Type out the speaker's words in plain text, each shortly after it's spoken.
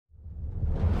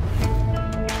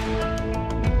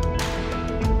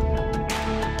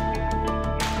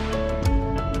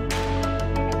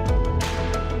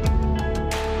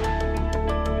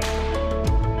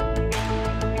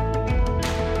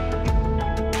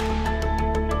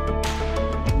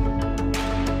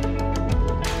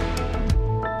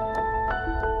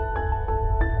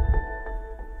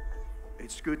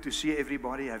good to see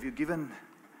everybody. Have you given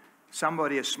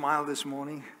somebody a smile this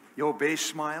morning? Your best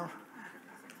smile?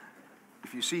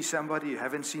 If you see somebody you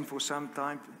haven't seen for some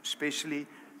time, especially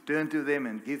turn to them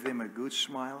and give them a good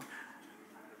smile.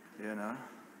 You know.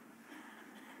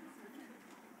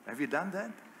 Have you done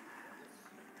that?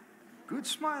 Good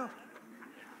smile.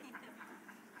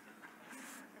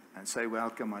 And say,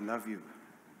 welcome, I love you.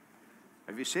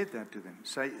 Have you said that to them?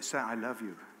 Say, I love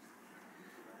you.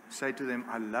 Say to them,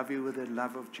 I love you with the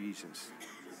love of Jesus.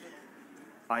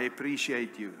 I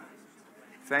appreciate you.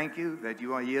 Thank you that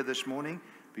you are here this morning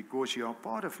because you are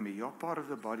part of me. You are part of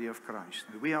the body of Christ.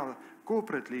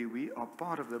 Corporately, we are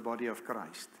part of the body of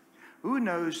Christ. Who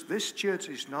knows, this church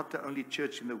is not the only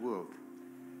church in the world.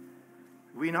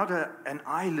 We're not an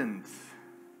island.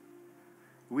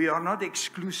 We are not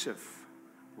exclusive.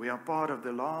 We are part of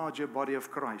the larger body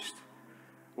of Christ.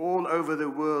 All over the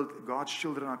world, God's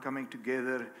children are coming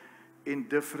together in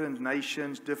different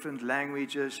nations, different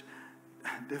languages,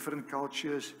 different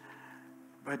cultures.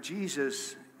 But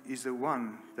Jesus is the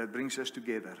one that brings us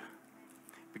together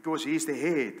because He's the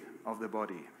head of the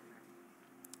body.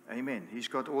 Amen. He's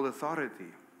got all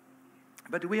authority.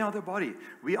 But we are the body.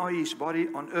 We are His body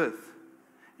on earth.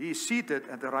 He is seated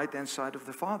at the right-hand side of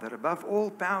the Father. Above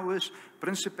all powers,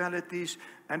 principalities,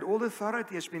 and all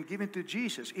authority has been given to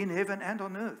Jesus in heaven and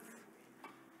on earth.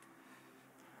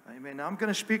 Amen. Now I'm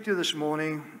going to speak to you this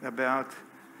morning about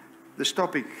this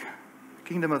topic,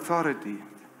 kingdom authority.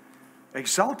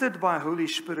 Exalted by Holy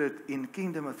Spirit in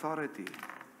kingdom authority.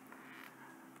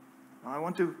 I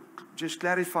want to just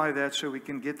clarify that so we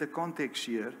can get the context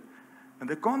here. And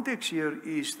the context here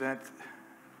is that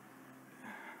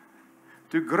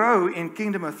to grow in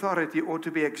kingdom authority or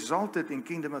to be exalted in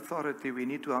kingdom authority, we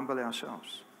need to humble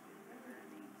ourselves.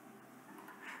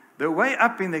 The way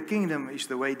up in the kingdom is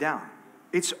the way down.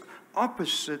 It's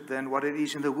opposite than what it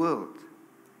is in the world.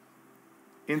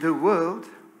 In the world,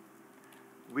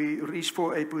 we reach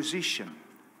for a position.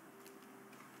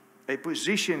 A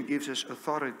position gives us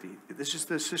authority. This is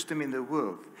the system in the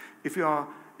world. If you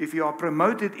are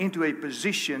promoted into a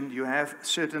position, you have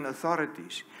certain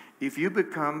authorities. If you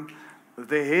become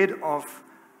the head of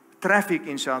traffic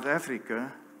in South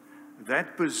Africa,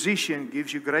 that position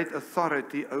gives you great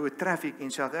authority over traffic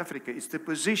in South Africa. It's the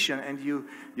position, and you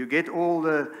get all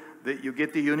you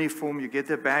get the uniform, you get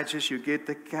the badges, you get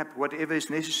the cap, whatever is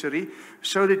necessary,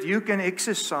 so that you can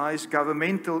exercise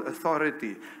governmental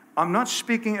authority. I'm not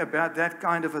speaking about that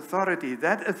kind of authority.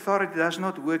 That authority does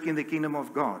not work in the kingdom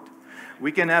of God.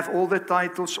 We can have all the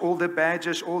titles, all the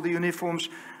badges, all the uniforms,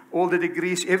 all the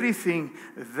degrees, everything.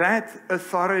 That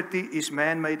authority is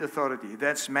man-made authority.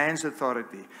 That's man's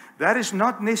authority. That is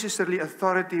not necessarily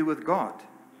authority with God.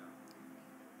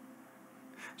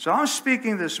 So I'm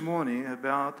speaking this morning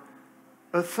about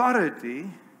authority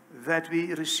that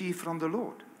we receive from the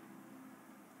Lord.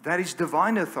 That is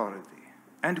divine authority.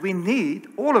 And we need,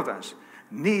 all of us,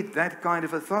 need that kind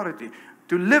of authority.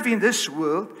 To live in this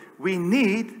world, we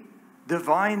need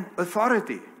divine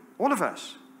authority. All of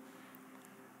us.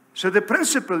 So the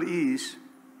principle is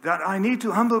that I need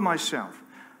to humble myself.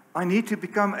 I need to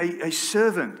become a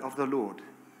servant of the Lord.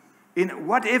 In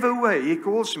whatever way He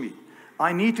calls me,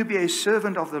 I need to be a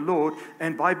servant of the Lord.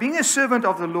 And by being a servant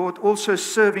of the Lord, also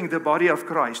serving the body of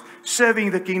Christ,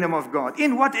 serving the kingdom of God,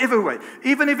 in whatever way.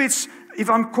 Even if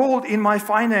I'm called in my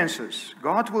finances,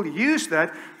 God will use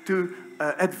that to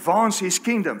advance His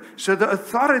kingdom. So the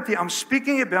authority I'm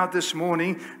speaking about this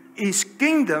morning is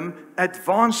kingdom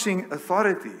advancing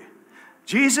authority.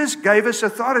 Jesus gave us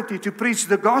authority to preach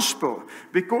the gospel,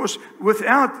 because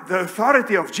without the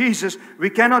authority of Jesus, we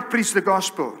cannot preach the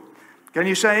gospel. Can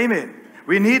you say amen?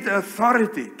 We need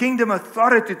authority, kingdom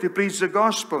authority to preach the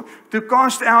gospel, to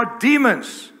cast out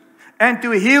demons, and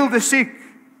to heal the sick.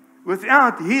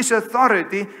 Without His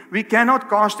authority, we cannot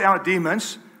cast out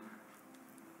demons.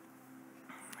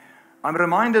 I'm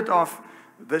reminded of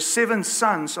the 7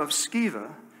 sons of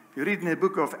Sceva. If you read in the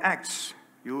book of Acts,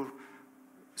 you'll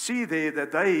see there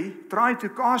that they tried to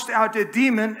cast out a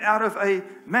demon out of a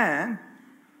man.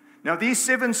 Now, these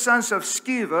 7 sons of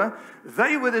Sceva,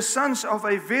 they were the sons of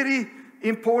a very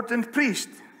important priest,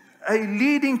 a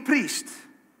leading priest.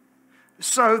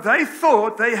 So they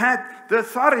thought they had the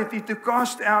authority to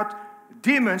cast out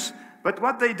demons. But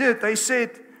what they did, they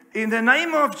said, in the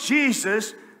name of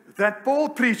Jesus that Paul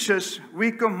preaches,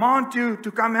 we command you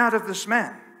to come out of this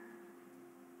man.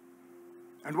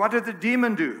 And what did the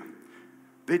demon do?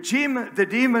 The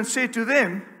demon said to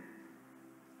them,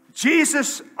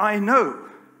 Jesus I know,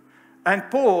 and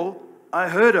Paul I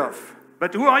heard of,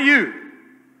 but who are you?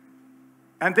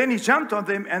 And then he jumped on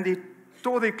them and he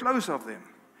tore their clothes off them.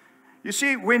 You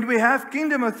see, when we have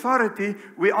kingdom authority,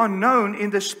 we are known in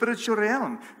the spiritual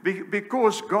realm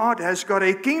because God has got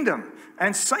a kingdom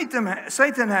and Satan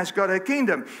has got a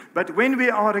kingdom. But when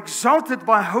we are exalted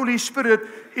by Holy Spirit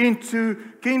into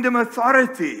kingdom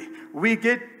authority, we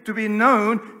get to be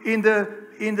known in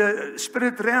the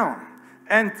spirit realm.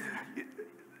 And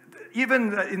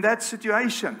even in that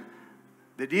situation,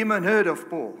 the demon heard of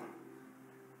Paul,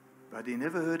 but he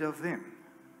never heard of them.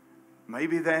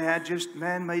 Maybe they had just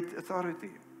man-made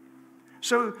authority.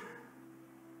 So,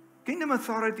 kingdom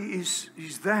authority is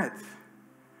that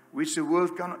which the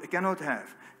world cannot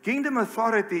have. Kingdom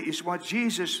authority is what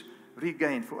Jesus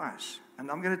regained for us.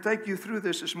 And I'm going to take you through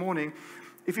this morning.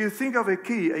 If you think of a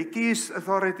key is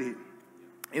authority.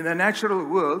 In the natural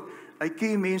world, a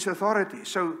key means authority.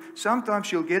 So,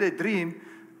 sometimes you'll get a dream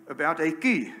about a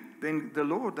key. Then the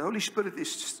Lord, the Holy Spirit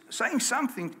is saying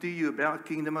something to you about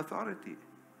kingdom authority.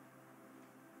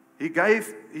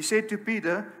 He said to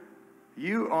Peter,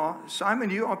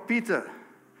 Simon, you are Peter,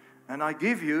 and I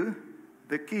give you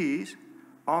the keys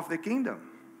of the kingdom.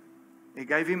 He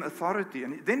gave him authority.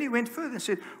 And then he went further and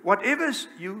said, whatever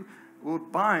you will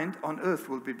bind on earth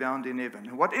will be bound in heaven.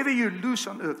 And whatever you loose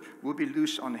on earth will be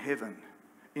loose in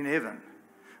heaven.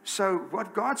 So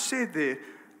what God said there,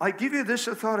 I give you this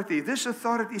authority. This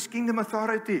authority is kingdom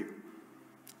authority.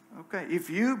 Okay, if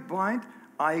you bind,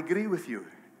 I agree with you.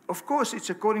 Of course, it's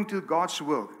according to God's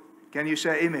will. Can you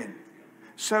say amen?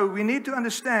 So we need to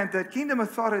understand that kingdom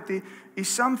authority is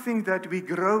something that we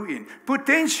grow in.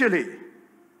 Potentially,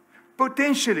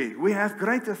 we have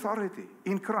great authority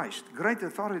in Christ. Great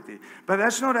authority. But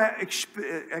that's not our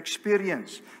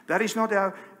experience. That is not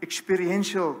our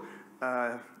experiential,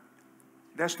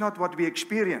 that's not what we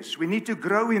experience. We need to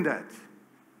grow in that.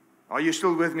 Are you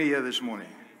still with me here this morning?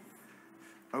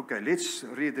 Okay, let's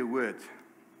read the word.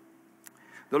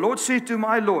 The Lord said to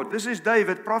my Lord, this is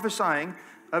David prophesying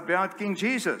about King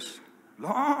Jesus,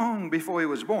 long before he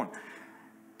was born.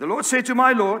 The Lord said to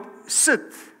my Lord,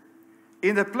 sit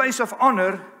in the place of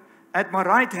honor at my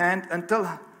right hand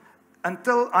until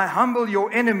I humble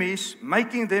your enemies,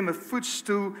 making them a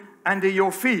footstool under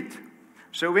your feet.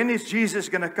 So when is Jesus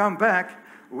going to come back?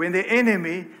 When the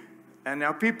enemy, and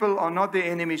now people are not the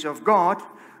enemies of God,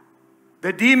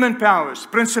 the demon powers,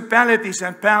 principalities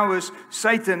and powers,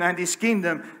 Satan and his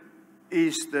kingdom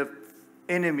is the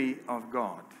enemy of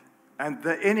God. And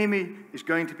the enemy is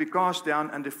going to be cast down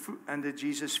under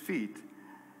Jesus' feet.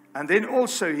 And then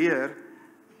also here,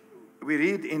 we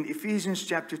read in Ephesians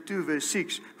chapter 2 verse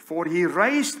 6, for he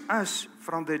raised us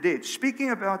from the dead. Speaking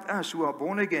about us who are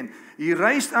born again, he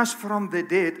raised us from the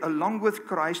dead along with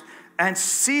Christ and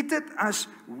seated us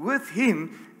with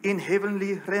him in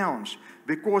heavenly realms.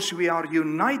 Because we are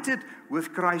united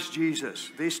with Christ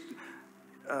Jesus. This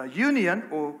union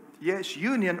or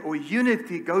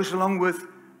unity goes along with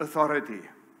authority.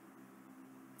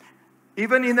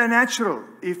 Even in the natural,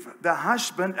 if the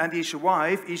husband and his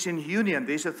wife is in union,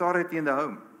 there's authority in the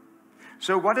home.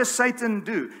 So what does Satan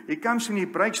do? He comes and he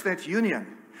breaks that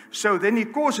union. So then he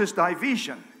causes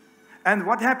division. And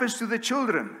what happens to the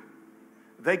children?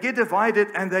 They get divided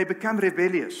and they become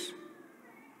rebellious.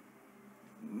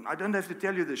 I don't have to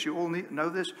tell you this. You all know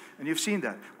this, and you've seen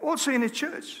that. Also in the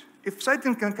church, if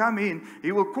Satan can come in,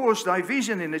 he will cause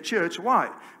division in the church. Why?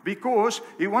 Because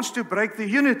he wants to break the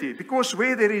unity. Because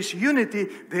where there is unity,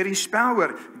 there is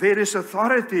power. There is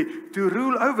authority to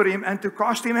rule over him and to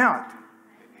cast him out.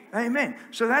 Amen.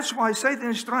 So that's why Satan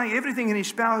is trying everything in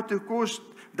his power to cause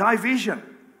division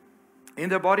in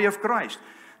the body of Christ.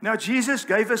 Now, Jesus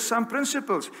gave us some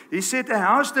principles. He said, a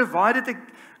house divided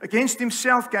against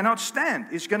himself cannot stand.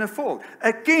 It's going to fall.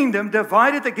 A kingdom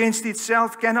divided against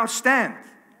itself cannot stand.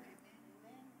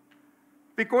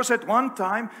 Because at one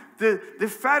time, the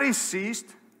Pharisees,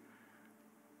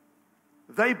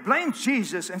 they blamed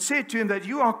Jesus and said to him that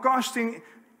you are casting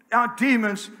out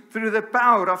demons through the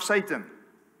power of Satan.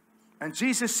 And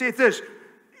Jesus said this,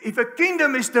 if a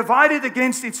kingdom is divided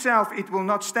against itself, it will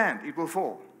not stand. It will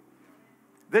fall.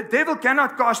 The devil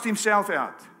cannot cast himself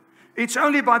out. It's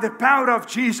only by the power of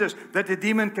Jesus that the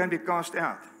demon can be cast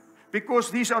out.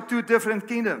 Because these are two different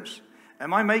kingdoms.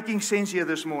 Am I making sense here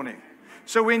this morning?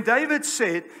 So when David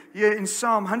said here in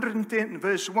Psalm 110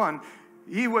 verse 1,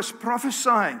 he was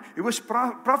prophesying. He was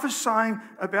prophesying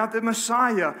about the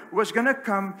Messiah who was going to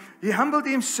come. He humbled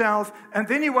himself and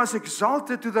then he was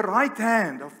exalted to the right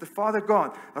hand of the Father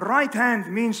God. Right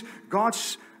hand means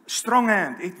God's strong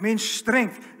hand. It means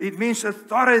strength. It means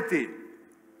authority.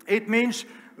 It means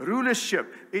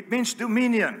rulership. It means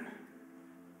dominion.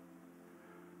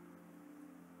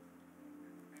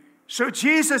 So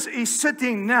Jesus is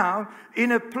sitting now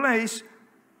in a place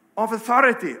of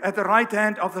authority at the right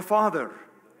hand of the Father.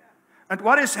 And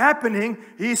what is happening?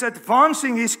 He's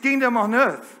advancing His kingdom on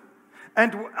earth.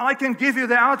 And I can give you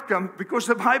the outcome because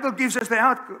the Bible gives us the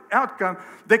outcome.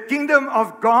 The kingdom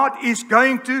of God is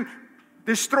going to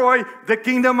destroy the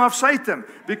kingdom of Satan,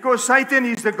 because Satan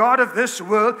is the god of this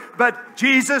world, but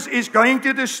Jesus is going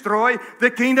to destroy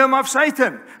the kingdom of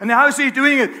Satan. And how is He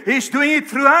doing it? He's doing it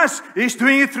through us. He's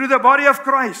doing it through the body of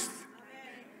Christ,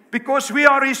 because we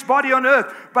are His body on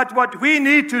earth. But what we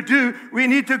need to do, we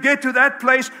need to get to that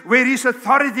place where His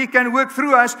authority can work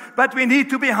through us, but we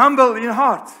need to be humble in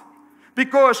heart.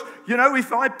 Because,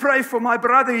 if I pray for my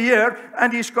brother here,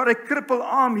 and he's got a crippled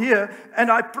arm here,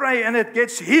 and I pray and it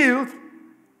gets healed,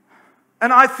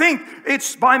 and I think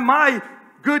it's by my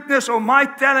goodness or my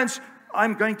talents,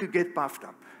 I'm going to get puffed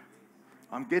up.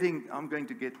 I'm going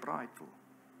to get prideful.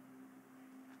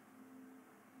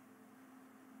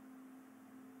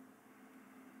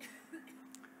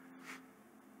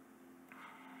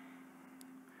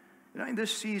 In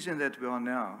this season that we are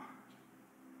now,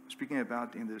 speaking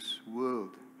about in this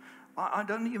world, I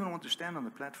don't even want to stand on the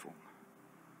platform.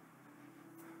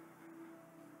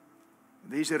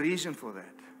 There's a reason for that.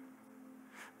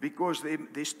 Because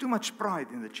there's too much pride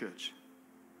in the church.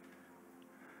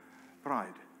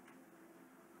 Pride.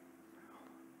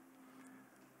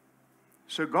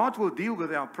 So God will deal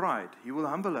with our pride. He will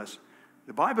humble us.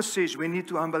 The Bible says we need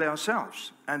to humble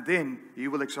ourselves, and then He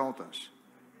will exalt us.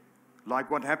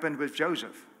 Like what happened with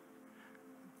Joseph.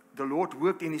 The Lord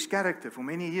worked in his character for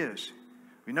many years.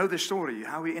 We know the story,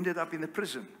 how he ended up in the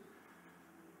prison.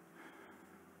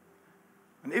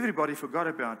 And everybody forgot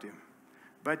about him.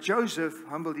 But Joseph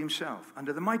humbled himself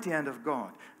under the mighty hand of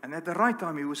God. And at the right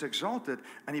time he was exalted,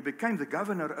 and he became the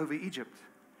governor over Egypt.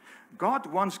 God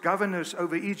wants governors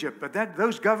over Egypt, but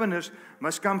those governors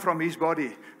must come from His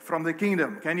body, from the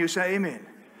kingdom. Can you say amen?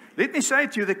 Let me say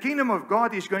to you, the kingdom of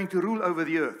God is going to rule over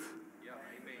the earth.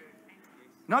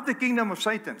 Not the kingdom of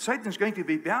Satan. Satan's going to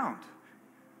be bound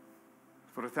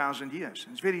for 1,000 years.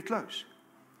 It's very close.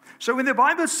 So when the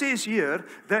Bible says here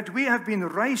that we have been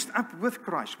raised up with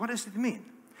Christ, what does it mean?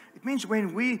 It means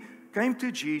when we came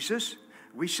to Jesus,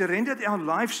 we surrendered our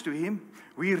lives to Him,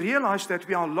 we realized that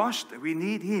we are lost, we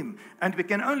need Him, and we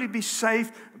can only be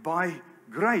saved by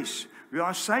grace. We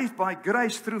are saved by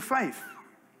grace through faith.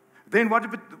 Then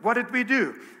what did we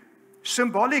do?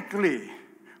 Symbolically,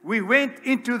 we went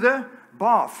into the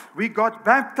bath. We got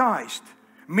baptized,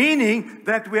 meaning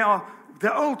that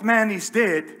the old man is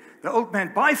dead. The old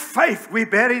man, by faith, we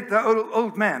buried the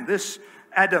old man, this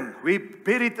Adam. We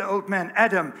buried the old man,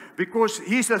 Adam, because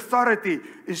his authority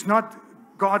is not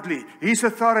godly. His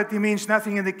authority means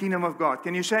nothing in the kingdom of God.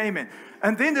 Can you say amen?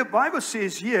 And then the Bible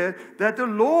says here that the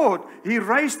Lord, He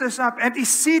raised us up and He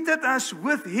seated us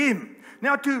with Him.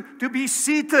 Now, to be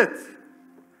seated,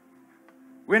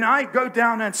 when I go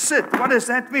down and sit, what does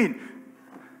that mean?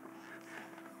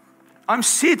 I'm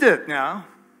seated now.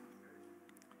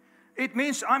 It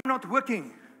means I'm not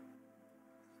working.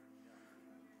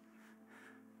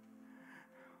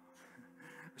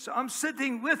 So I'm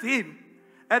sitting with Him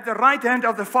at the right hand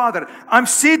of the Father. I'm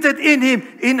seated in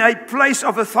Him in a place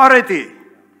of authority.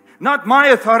 Not my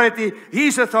authority,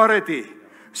 His authority.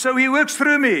 So He works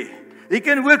through me. He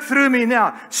can work through me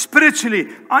now. Spiritually,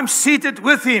 I'm seated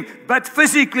with Him. But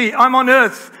physically, I'm on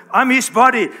earth. I'm His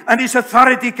body. And His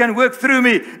authority can work through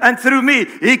me. And through me,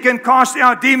 He can cast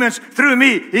out demons. Through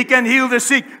me, He can heal the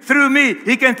sick. Through me,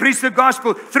 He can preach the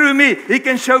gospel. Through me, He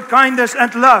can show kindness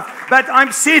and love. But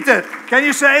I'm seated. Can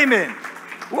you say amen?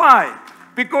 Why?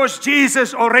 Because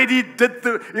Jesus already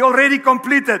He already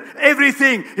completed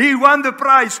everything. He won the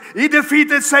prize. He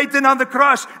defeated Satan on the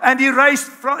cross, and He rose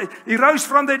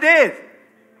from the dead.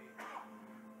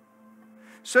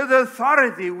 So the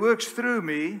authority works through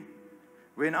me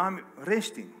when I'm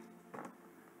resting,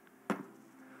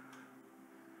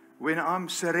 when I'm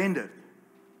surrendered.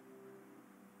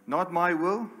 Not my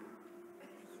will,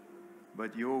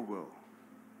 but Your will.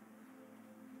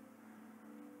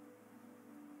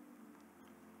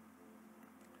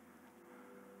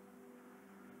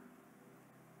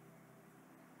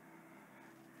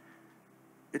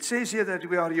 It says here that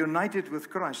we are united with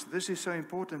Christ. This is so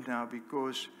important now,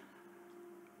 because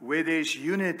where there's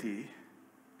unity,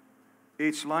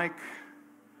 it's like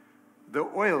the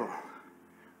oil,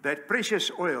 that precious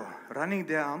oil running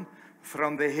down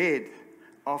from the head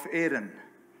of Aaron.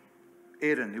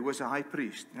 Aaron, who was a high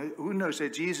priest. Now, who knows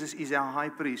that Jesus is our high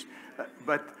priest,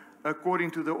 but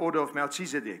according to the order of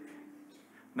Melchizedek,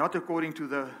 not according to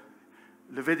the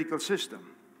Levitical system,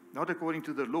 not according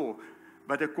to the law,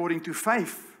 but according to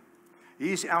faith.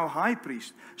 He is our high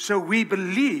priest. So we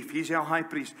believe He's our high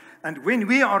priest. And when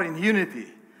we are in unity,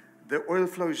 the oil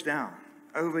flows down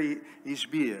over his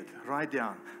beard, right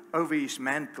down, over his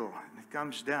mantle. It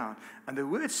comes down. And the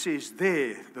word says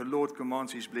there, the Lord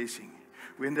commands his blessing.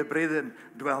 When the brethren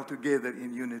dwell together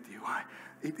in unity. Why?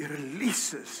 It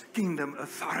releases kingdom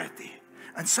authority.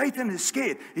 And Satan is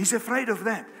scared. He's afraid of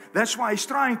that. That's why he's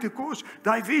trying to cause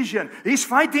division. He's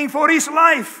fighting for his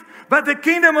life. But the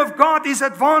kingdom of God is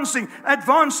advancing,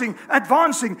 advancing,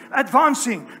 advancing,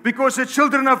 advancing. Because the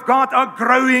children of God are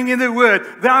growing in the word.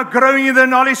 They are growing in the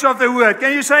knowledge of the word.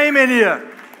 Can you say amen here?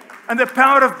 And the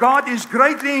power of God is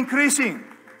greatly increasing.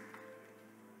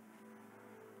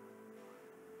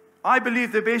 I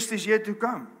believe the best is yet to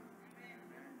come.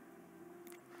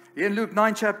 In Luke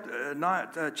 9,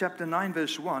 chapter 9,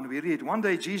 verse 1, we read, one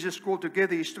day Jesus called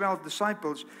together his 12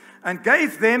 disciples and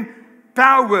gave them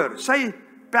power. Say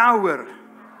power.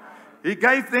 He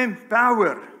gave them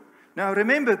power. Now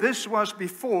remember, this was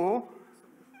before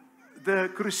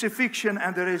the crucifixion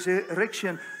and the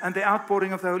resurrection and the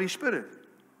outpouring of the Holy Spirit.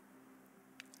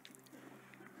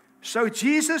 So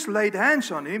Jesus laid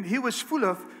hands on him. He was full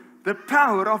of the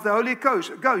power of the Holy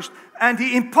Ghost. And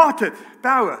he imparted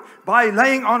power by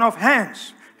laying on of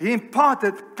hands. He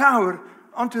imparted power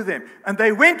unto them. And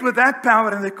they went with that power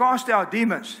and they cast out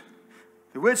demons.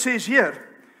 The word says here,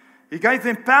 he gave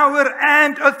them power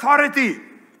and authority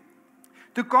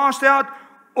to cast out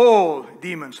all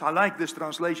demons. I like this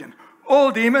translation.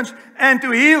 All demons, and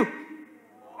to heal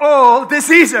all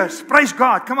diseases. Praise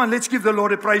God. Come on, let's give the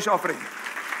Lord a praise offering.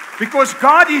 Because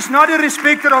God is not a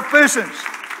respecter of persons.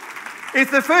 If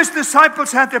the first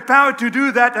disciples had the power to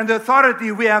do that and the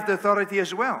authority, we have the authority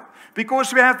as well.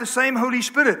 Because we have the same Holy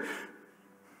Spirit.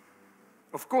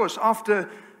 Of course, after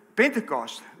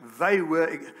Pentecost, they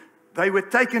were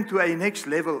taken to a next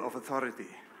level of authority.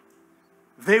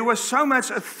 There was so much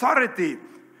authority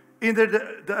in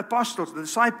the apostles, the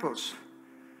disciples,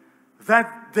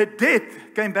 that the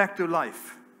dead came back to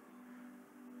life.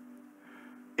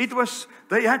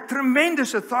 They had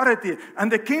tremendous authority,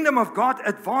 and the kingdom of God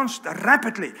advanced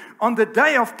rapidly. On the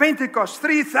day of Pentecost,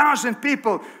 3,000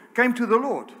 people came to the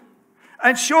Lord.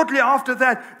 And shortly after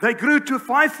that, they grew to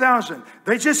 5,000.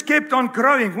 They just kept on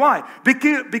growing. Why?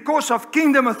 Because of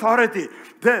kingdom authority.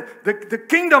 The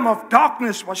kingdom of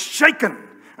darkness was shaken,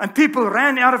 and people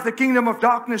ran out of the kingdom of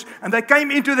darkness, and they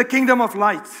came into the kingdom of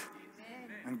light.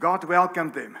 And God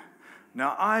welcomed them.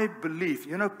 Now, I believe,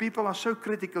 people are so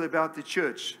critical about the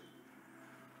church.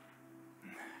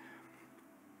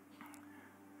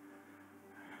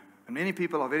 And many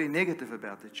people are very negative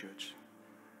about the church.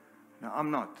 Now, I'm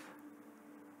not.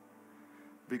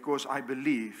 Because I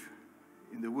believe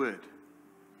in the Word.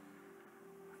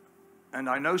 And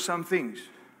I know some things.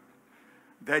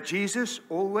 That Jesus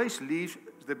always leaves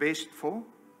the best for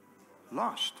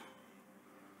last.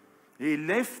 He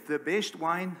left the best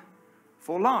wine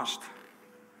for last.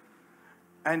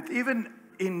 And even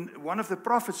in one of the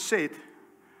prophets said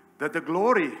that the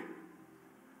glory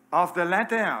of the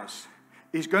latter house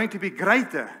is going to be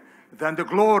greater than the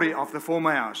glory of the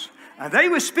former house. And they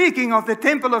were speaking of the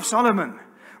temple of Solomon,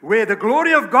 where the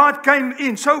glory of God came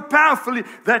in so powerfully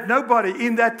that nobody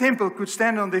in that temple could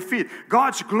stand on their feet.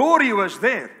 God's glory was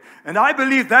there. And I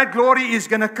believe that glory is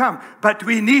going to come. But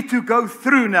we need to go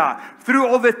through now. Through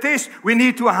all the tests, we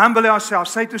need to humble ourselves.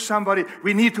 Say to somebody,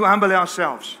 we need to humble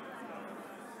ourselves.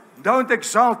 Don't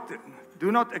exalt,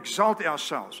 do not exalt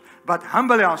ourselves, but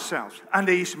humble ourselves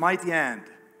under His mighty hand.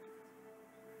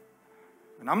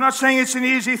 And I'm not saying it's an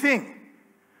easy thing,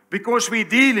 because we're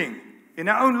dealing, in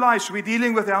our own lives, we're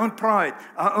dealing with our own pride,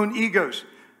 our own egos,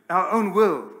 our own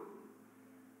will.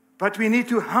 But we need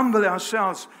to humble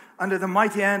ourselves under the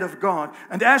mighty hand of God.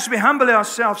 And as we humble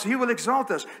ourselves, He will exalt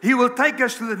us. He will take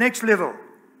us to the next level.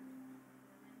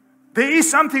 There is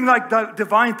something like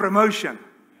divine promotion.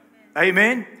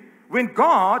 Amen. When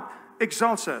God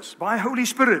exalts us by Holy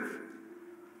Spirit.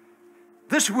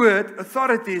 This word,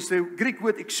 authority, is the Greek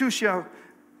word exousia,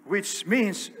 which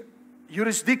means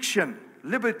jurisdiction,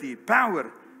 liberty,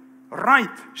 power, right,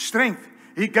 strength.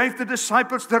 He gave the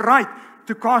disciples the right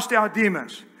to cast out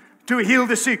demons, to heal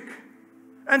the sick.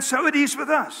 And so it is with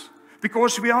us,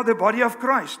 because we are the body of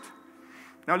Christ.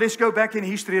 Now let's go back in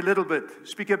history a little bit.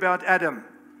 Speak about Adam.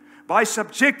 By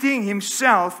subjecting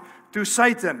himself to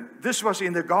Satan. This was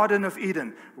in the Garden of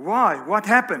Eden. Why? What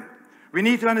happened? We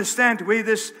need to understand where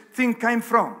this thing came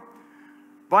from.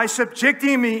 By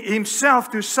subjecting himself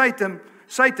to Satan,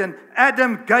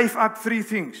 Adam gave up three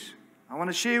things. I want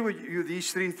to share with you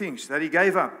these three things that he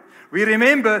gave up. We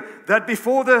remember that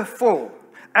before the fall,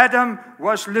 Adam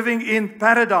was living in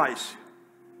paradise.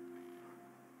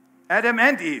 Adam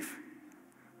and Eve.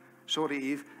 Sorry,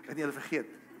 Eve, ek het julle vergeet.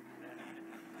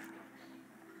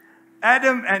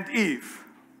 Adam and Eve.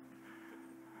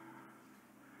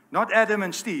 Not Adam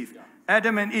and Steve.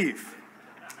 Adam and Eve.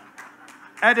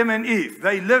 Adam and Eve.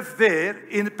 They lived there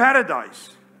in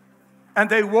paradise. And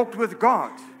they walked with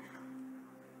God.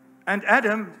 And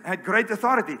Adam had great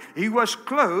authority. He was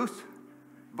clothed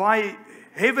by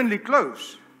heavenly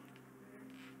clothes.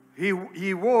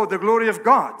 He wore the glory of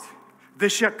God. The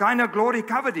Shekinah glory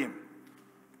covered him.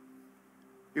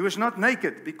 He was not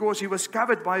naked because he was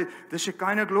covered by the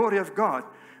Shekinah glory of God.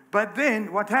 But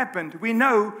then what happened? We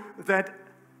know that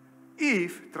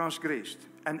Eve transgressed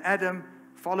and Adam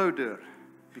followed her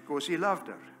because he loved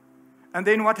her. And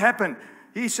then what happened?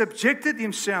 He subjected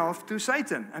himself to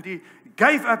Satan and he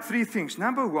gave up three things.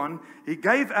 Number one, he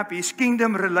gave up his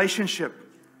kingdom relationship.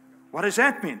 What does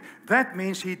that mean? That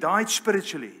means he died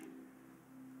spiritually.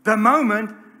 The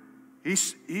moment he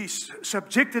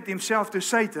subjected himself to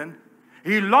Satan,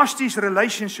 he lost his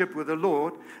relationship with the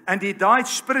Lord and he died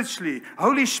spiritually.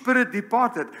 Holy Spirit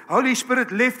departed. Holy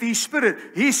Spirit left his spirit.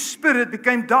 His spirit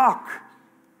became dark.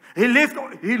 He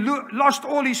lost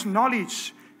all his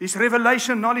knowledge, his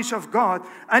revelation knowledge of God,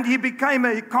 and he became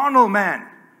a carnal man.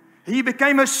 He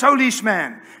became a soulish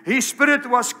man. His spirit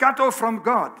was cut off from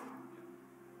God.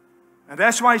 And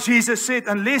that's why Jesus said,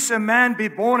 unless a man be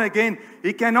born again,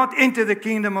 he cannot enter the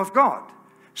kingdom of God.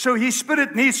 So his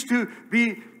spirit needs to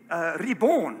be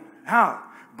reborn. How?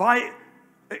 By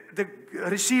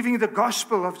receiving the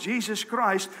gospel of Jesus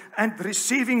Christ and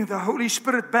receiving the Holy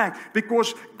Spirit back.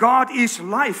 Because God is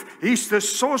life. He's the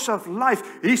source of life.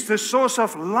 He's the source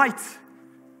of light.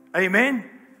 Amen?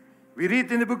 We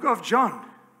read in the book of John.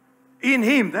 In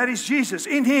Him, that is Jesus,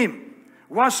 in Him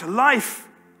was life.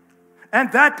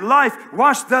 And that life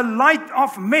was the light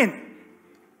of men.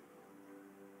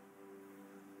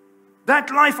 That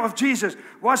life of Jesus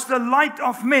was the light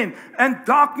of men. And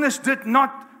darkness did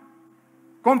not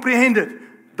comprehend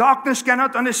it. Darkness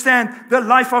cannot understand the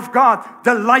life of God,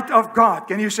 the light of God.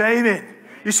 Can you say amen?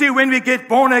 You see, when we get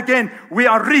born again, we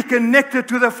are reconnected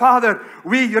to the Father.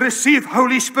 We receive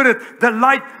Holy Spirit, the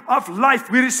light of life.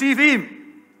 We receive Him.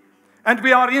 And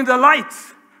we are in the light.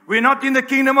 We're not in the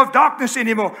kingdom of darkness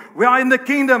anymore. We are in the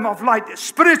kingdom of light.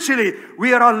 Spiritually,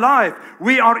 we are alive.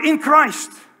 We are in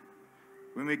Christ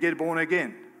when we get born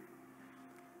again.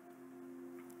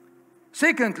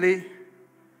 Secondly,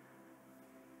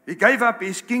 he gave up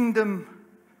his kingdom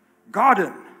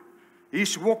garden,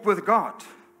 his walk with God.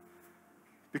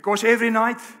 Because every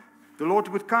night the Lord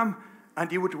would come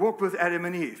and He would walk with Adam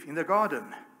and Eve in the garden.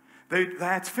 They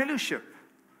had fellowship.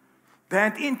 They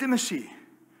had intimacy.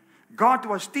 God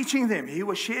was teaching them. He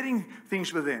was sharing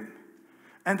things with them.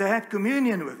 And they had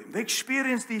communion with Him. They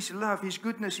experienced His love, His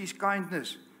goodness, His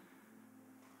kindness.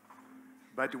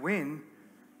 But when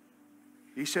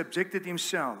He subjected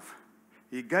Himself,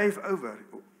 He gave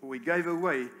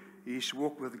away His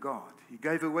walk with God. He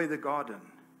gave away the garden.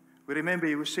 We remember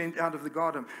He was sent out of the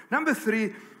garden. Number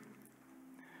 3,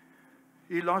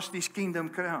 He lost His kingdom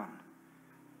crown.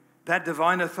 That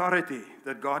divine authority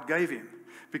that God gave Him.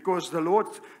 Because the Lord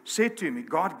said to Him,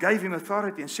 God gave Him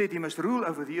authority and said He must rule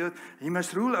over the earth. He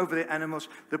must rule over the animals,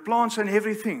 the plants and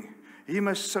everything. He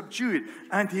must subdue it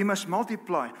and He must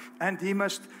multiply. And He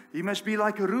must be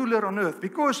like a ruler on earth.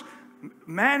 Because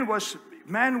man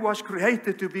was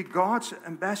created to be God's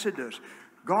ambassadors,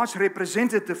 God's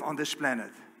representative on this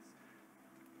planet,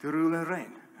 to rule and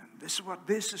reign.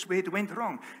 This is where it went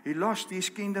wrong. He lost his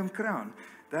kingdom crown,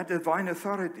 that divine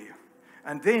authority.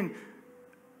 And then,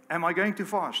 am I going too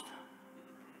fast?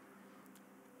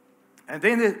 And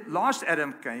then the last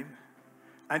Adam came,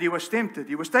 and he was tempted.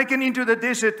 He was taken into the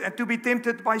desert and to be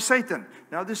tempted by Satan.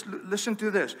 Now listen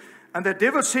to this. And the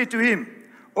devil said to him,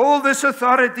 all this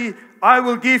authority I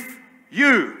will give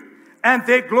you, and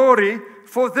their glory,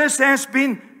 for this has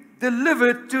been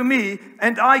delivered to me,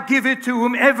 and I give it to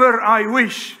whomever I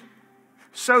wish.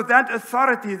 So that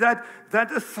authority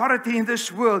in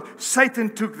this world,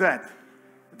 Satan took that.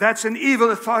 That's an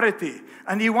evil authority.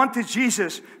 And he wanted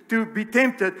Jesus to be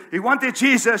tempted. He wanted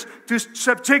Jesus to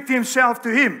subject himself to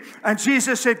Him. And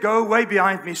Jesus said, go away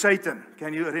behind me, Satan.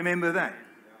 Can you remember that?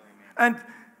 And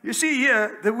you see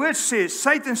here, the word says,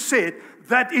 Satan said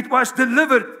that it was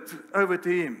delivered over to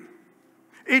him.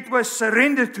 It was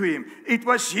surrendered to him. It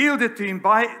was yielded to him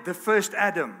by the first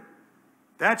Adam.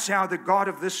 That's how the God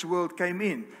of this world came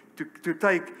in to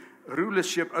take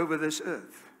rulership over this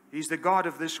earth. He's the God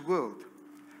of this world.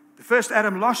 The first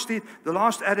Adam lost it. The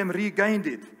last Adam regained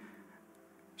it.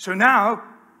 So now,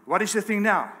 what is the thing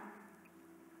now?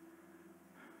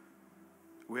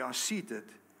 We are seated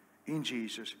in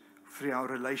Jesus through our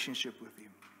relationship with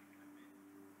Him.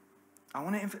 I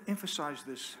want to emphasize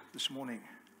this morning.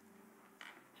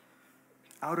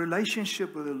 Our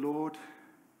relationship with the Lord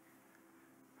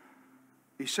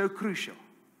is so crucial.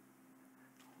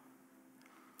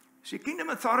 See, kingdom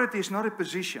authority is not a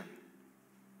position.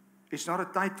 It's not a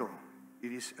title.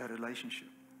 It is a relationship.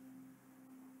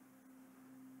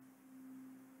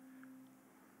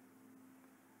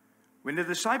 When the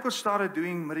disciples started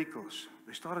doing miracles,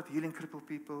 they started healing crippled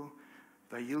people,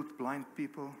 they healed blind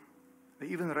people, they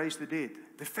even raised the dead.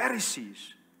 The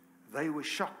Pharisees, they were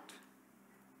shocked.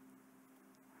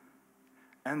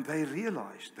 And they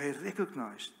realized, they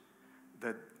recognized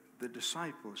that the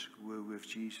disciples were with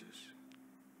Jesus.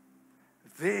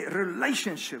 Their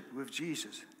relationship with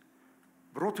Jesus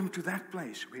brought them to that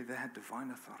place where they had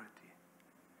divine authority.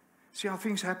 See how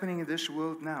things happening in this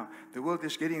world now. The world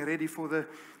is getting ready for the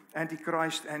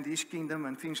Antichrist and his kingdom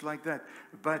and things like that.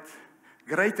 But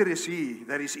greater is he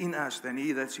that is in us than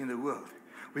he that's in the world.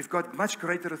 We've got much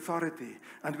greater authority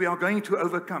and we are going to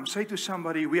overcome. Say to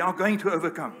somebody, we are going to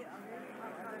overcome.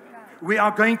 We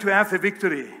are going to have the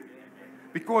victory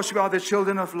because we are the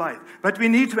children of light. But we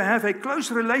need to have a close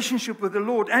relationship with the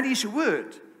Lord and His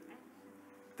Word.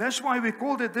 That's why we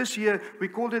called it this year, we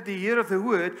called it the year of the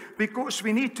Word, because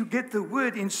we need to get the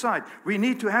Word inside. We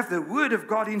need to have the Word of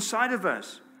God inside of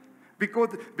us.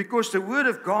 Because the Word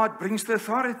of God brings the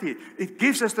authority. It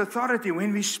gives us the authority.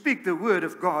 When we speak the Word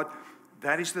of God,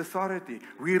 that is the authority.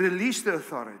 We release the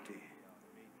authority.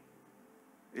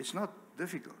 It's not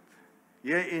difficult.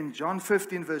 Here in John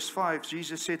 15 verse 5,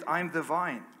 Jesus said, I am the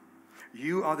vine.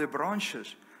 You are the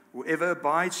branches. Whoever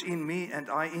abides in me and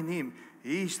I in him,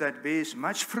 he is that bears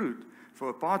much fruit. For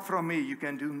apart from me, you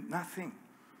can do nothing.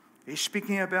 He's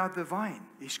speaking about the vine.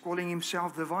 He's calling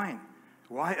himself the vine.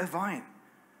 Why a vine?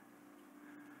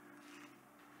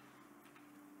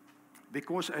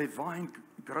 Because a vine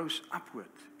grows upward.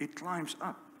 It climbs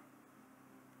up.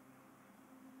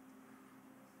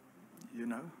 You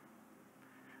know?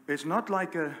 It's not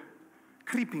like a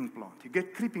creeping plant. You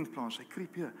get creeping plants, they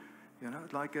creep here. You know,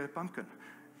 like a pumpkin.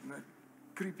 You know,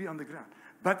 creepy on the ground.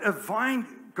 But a vine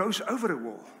goes over a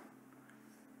wall.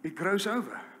 It grows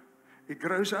over. It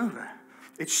grows over.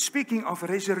 It's speaking of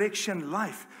resurrection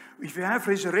life. If you have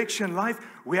resurrection life,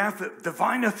 we have the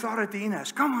divine authority in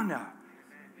us. Come on now.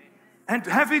 And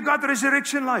have we got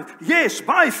resurrection life? Yes,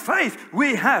 by faith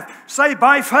we have. Say,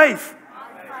 by faith.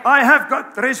 I have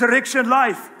got resurrection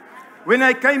life. When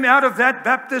I came out of that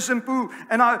baptism pool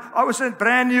and I was a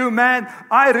brand new man,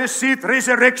 I received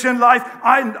resurrection life.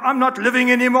 I'm not living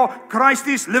anymore. Christ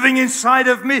is living inside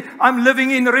of me. I'm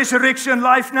living in resurrection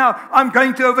life now. I'm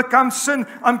going to overcome sin.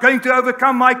 I'm going to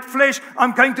overcome my flesh.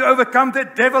 I'm going to overcome the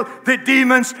devil, the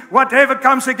demons, whatever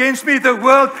comes against me, the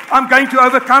world. I'm going to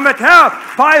overcome it. How?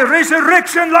 By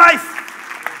resurrection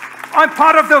life. I'm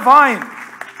part of the vine.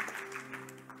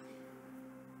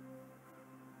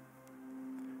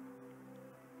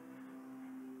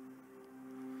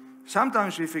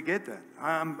 Sometimes we forget that.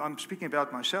 I'm speaking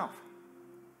about myself.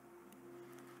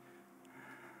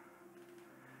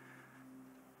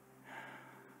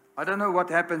 I don't know what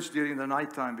happens during the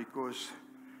nighttime because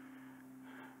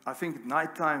I think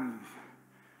nighttime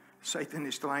Satan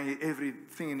is trying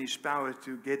everything in his power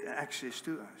to get access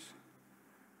to us.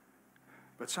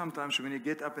 But sometimes when you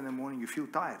get up in the morning, you feel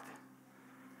tired.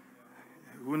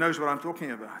 Who knows what I'm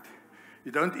talking about?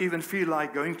 You don't even feel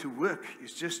like going to work.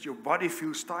 It's just your body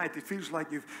feels tired. It feels like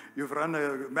you've run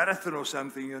a marathon or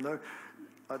something, you know.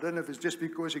 I don't know if it's just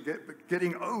because you're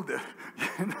getting older.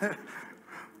 You know?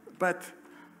 But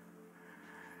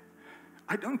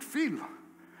I don't feel.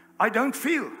 I don't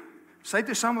feel. Say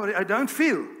to somebody, I don't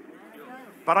feel.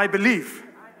 But I believe.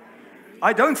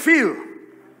 I don't feel.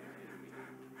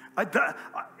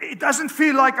 It doesn't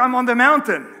feel like I'm on the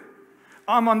mountain.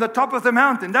 I'm on the top of the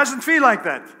mountain. It doesn't feel like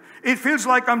that. It feels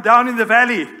like I'm down in the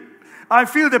valley. I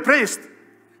feel depressed.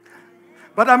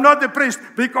 But I'm not depressed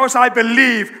because I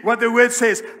believe what the Word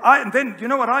says. And then, you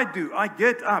know what I do? I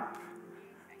get up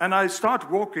and I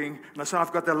start walking and I say,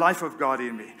 I've got the life of God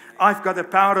in me. I've got the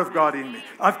power of God in me.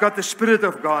 I've got the Spirit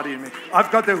of God in me.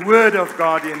 I've got the Word of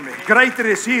God in me. Greater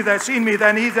is He that's in me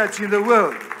than he that's in the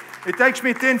world. It takes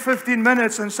me 10, 15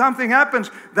 minutes and something happens.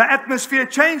 The atmosphere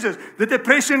changes. The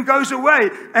depression goes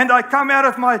away. And I come out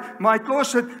of my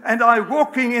closet and I'm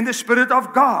walking in the Spirit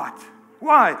of God.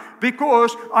 Why?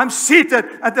 Because I'm seated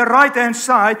at the right-hand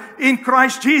side in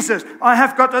Christ Jesus. I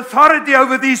have got authority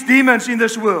over these demons in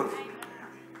this world.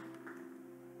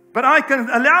 But I can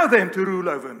allow them to rule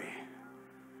over me.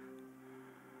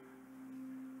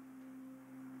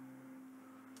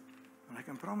 And I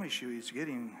can promise you it's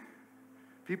getting...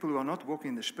 People who are not walking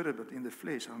in the Spirit but in the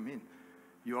flesh, I mean,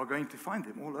 you are going to find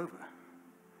them all over.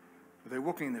 They're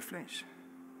walking in the flesh.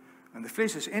 And the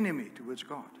flesh is enemy towards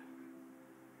God.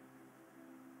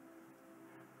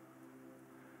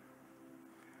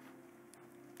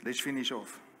 Let's finish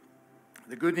off.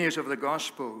 The good news of the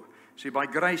gospel. See, by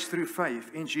grace through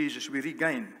faith in Jesus, we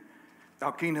regain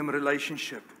our kingdom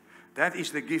relationship. That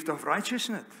is the gift of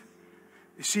righteousness.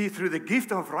 You see, through the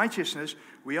gift of righteousness,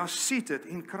 we are seated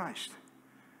in Christ.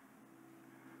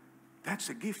 That's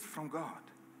a gift from God.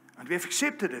 And we have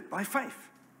accepted it by faith.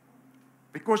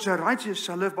 Because the righteous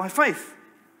shall live by faith.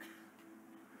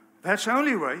 That's the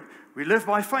only way. We live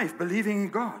by faith, believing in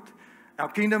God. Our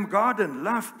kingdom garden,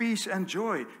 love, peace, and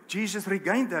joy. Jesus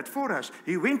regained that for us.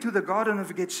 He went to the Garden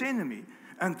of Gethsemane,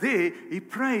 and there he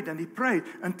prayed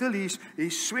until his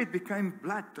sweat became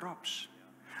blood drops.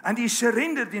 And he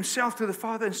surrendered himself to the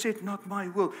Father and said, not my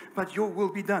will, but your will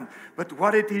be done. But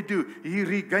what did he do? He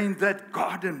regained that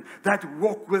garden, that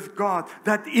walk with God,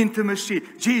 that intimacy.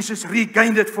 Jesus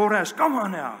regained it for us. Come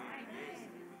on now.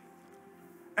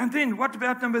 And then what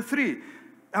about number 3?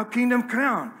 Our kingdom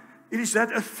crown. It is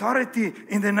that authority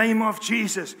in the name of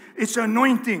Jesus. It's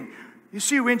anointing. You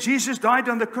see, when Jesus died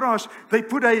on the cross, they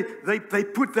put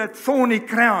that thorny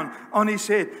crown on his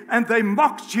head, and they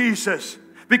mocked Jesus.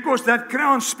 Because that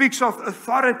crown speaks of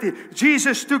authority.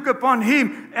 Jesus took upon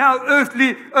him our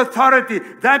earthly authority.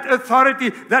 That authority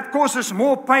that causes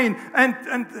more pain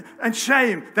and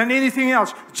shame than anything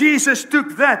else. Jesus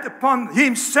took that upon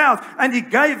himself, and he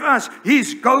gave us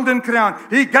his golden crown.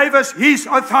 He gave us his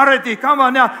authority. Come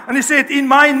on now. And he said, in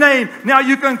my name, now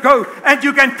you can go and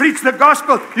you can preach the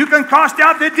gospel. You can cast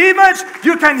out the demons.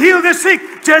 You can heal the sick.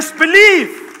 Just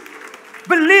believe.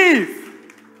 Believe.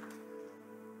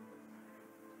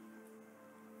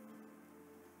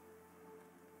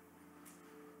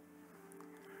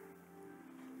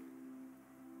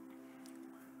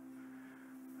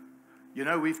 You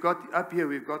know, we've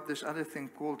got this other thing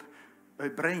called a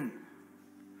brain.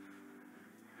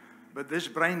 But this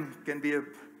brain can be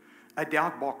a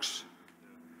doubt box.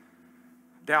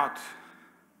 Doubt.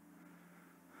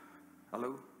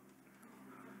 Hello?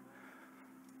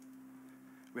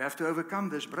 We have to overcome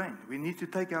this brain. We need to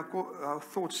take our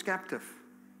thoughts captive.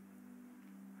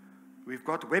 We've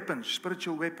got weapons,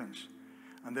 spiritual weapons.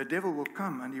 And the devil will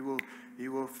come and he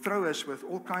will throw us with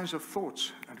all kinds of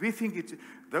thoughts. And we think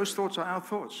those thoughts are our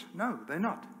thoughts. No, they're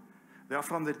not. They are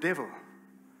from the devil.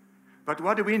 But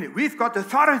what do we need? We've got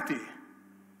authority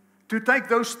to take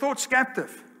those thoughts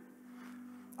captive.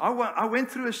 I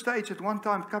went through a stage at one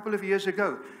time, a couple of years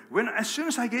ago, when as soon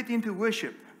as I get into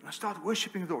worship, I start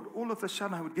worshiping the Lord, all of a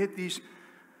sudden I would get these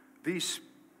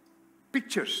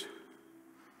pictures.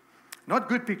 Not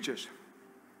good pictures.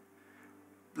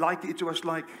 It was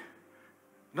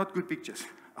not good pictures.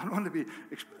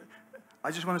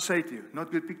 I just want to say to you, not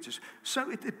good pictures.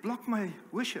 So it blocked my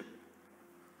worship.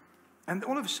 And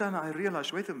all of a sudden I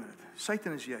realized, wait a minute,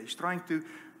 Satan is here. He's trying to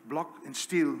block and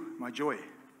steal my joy.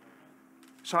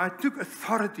 So I took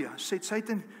authority. I said,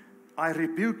 Satan, I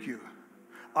rebuke you.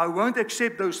 I won't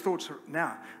accept those thoughts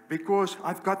now because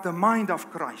I've got the mind of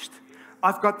Christ.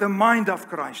 I've got the mind of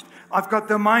Christ. I've got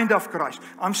the mind of Christ.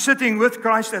 I'm sitting with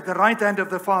Christ at the right hand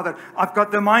of the Father. I've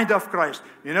got the mind of Christ.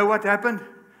 You know what happened?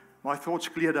 My thoughts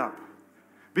cleared up.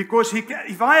 Because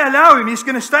if I allow him, he's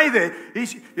going to stay there.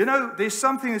 There's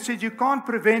something that says you can't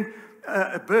prevent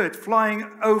a bird flying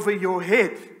over your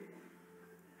head.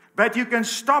 But you can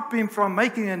stop him from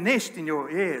making a nest in your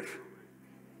hair.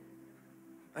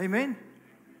 Amen?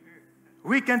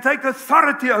 We can take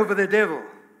authority over the devil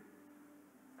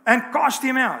and cast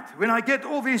him out. When I get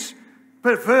all these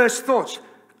perverse thoughts,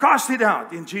 cast it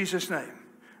out in Jesus' name.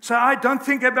 So I don't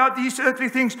think about these earthly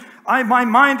things. My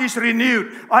mind is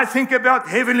renewed. I think about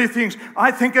heavenly things.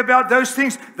 I think about those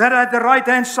things that are at the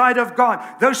right-hand side of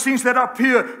God. Those things that are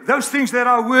pure. Those things that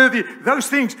are worthy. Those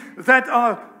things that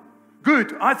are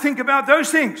good. I think about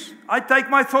those things. I take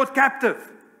my thought captive.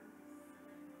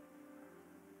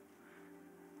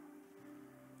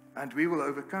 And we will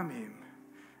overcome him.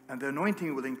 And the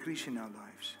anointing will increase in our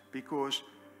lives because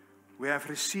we have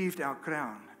received our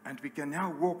crown and we can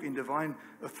now walk in divine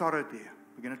authority.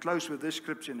 We're going to close with this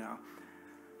scripture now.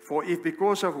 For if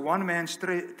because of one man's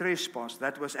trespass,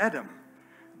 that was Adam,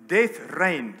 death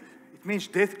reigned. It means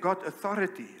death got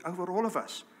authority over all of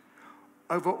us.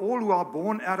 Over all who are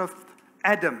born out of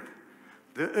Adam,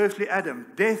 the earthly Adam.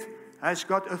 Death has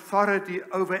got authority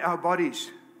over our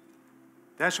bodies.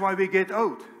 That's why we get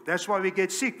old. That's why we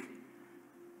get sick.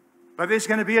 But there's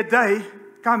going to be a day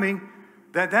coming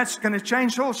that's going to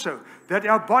change also. That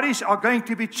our bodies are going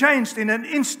to be changed in an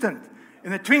instant.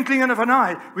 In the twinkling of an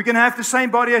eye, we're going to have the same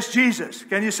body as Jesus.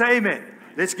 Can you say amen?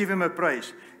 Let's give him a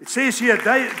praise. It says here,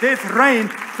 death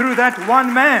reigned through that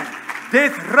one man.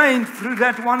 Death reigned through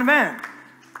that one man.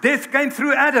 Death came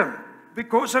through Adam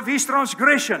because of his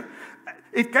transgression.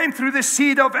 It came through the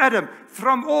seed of Adam.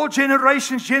 From all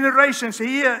generations,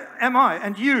 here am I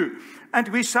and you. And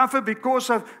we suffer because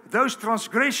of those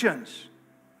transgressions.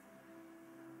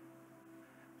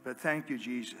 But thank you,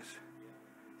 Jesus.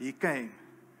 He came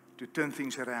to turn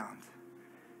things around.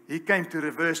 He came to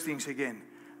reverse things again,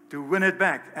 to win it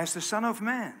back. As the Son of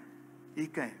Man, He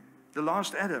came. The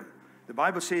last Adam. The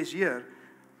Bible says here,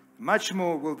 much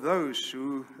more will those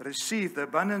who receive the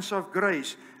abundance of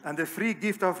grace and the free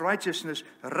gift of righteousness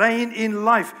reign in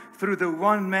life through the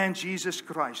one man, Jesus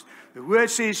Christ. The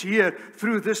word says here,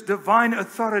 through this divine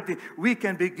authority, we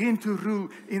can begin to rule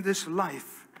in this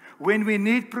life. When we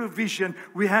need provision,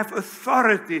 we have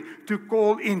authority to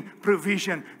call in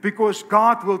provision, because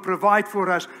God will provide for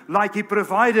us like He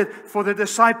provided for the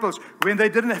disciples. When they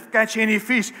didn't catch any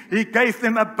fish, He gave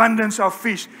them abundance of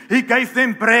fish. He gave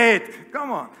them bread.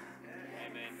 Come on.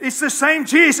 It's the same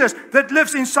Jesus that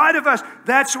lives inside of us.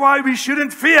 That's why we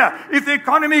shouldn't fear. If the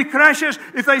economy crashes,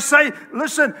 if they say,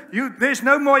 listen, there's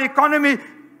no more economy,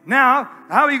 now,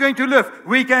 how are you going to live?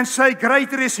 We can say,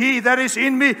 greater is He that is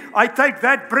in me. I take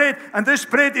that bread, and this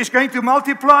bread is going to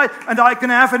multiply, and I can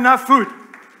have enough food.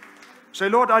 Say,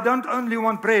 Lord, I don't only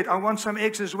want bread, I want some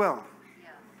eggs as well.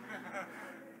 Yeah.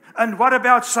 And what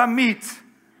about some meat?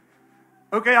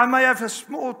 Okay, I may have a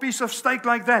small piece of steak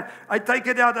like that. I take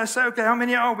it out, I say, okay, how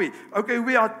many are we? Okay,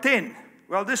 we are 10.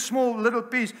 Well, this small little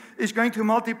piece is going to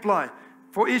multiply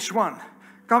for each one.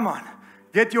 Come on.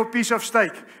 Get your piece of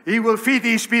steak. He will feed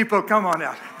these people. Come on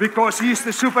now. Because He's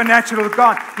the supernatural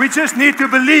God. We just need to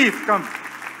believe. Come.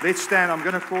 Let's stand. I'm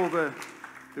going to call the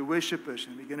worshipers,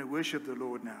 and we're going to worship the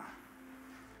Lord now.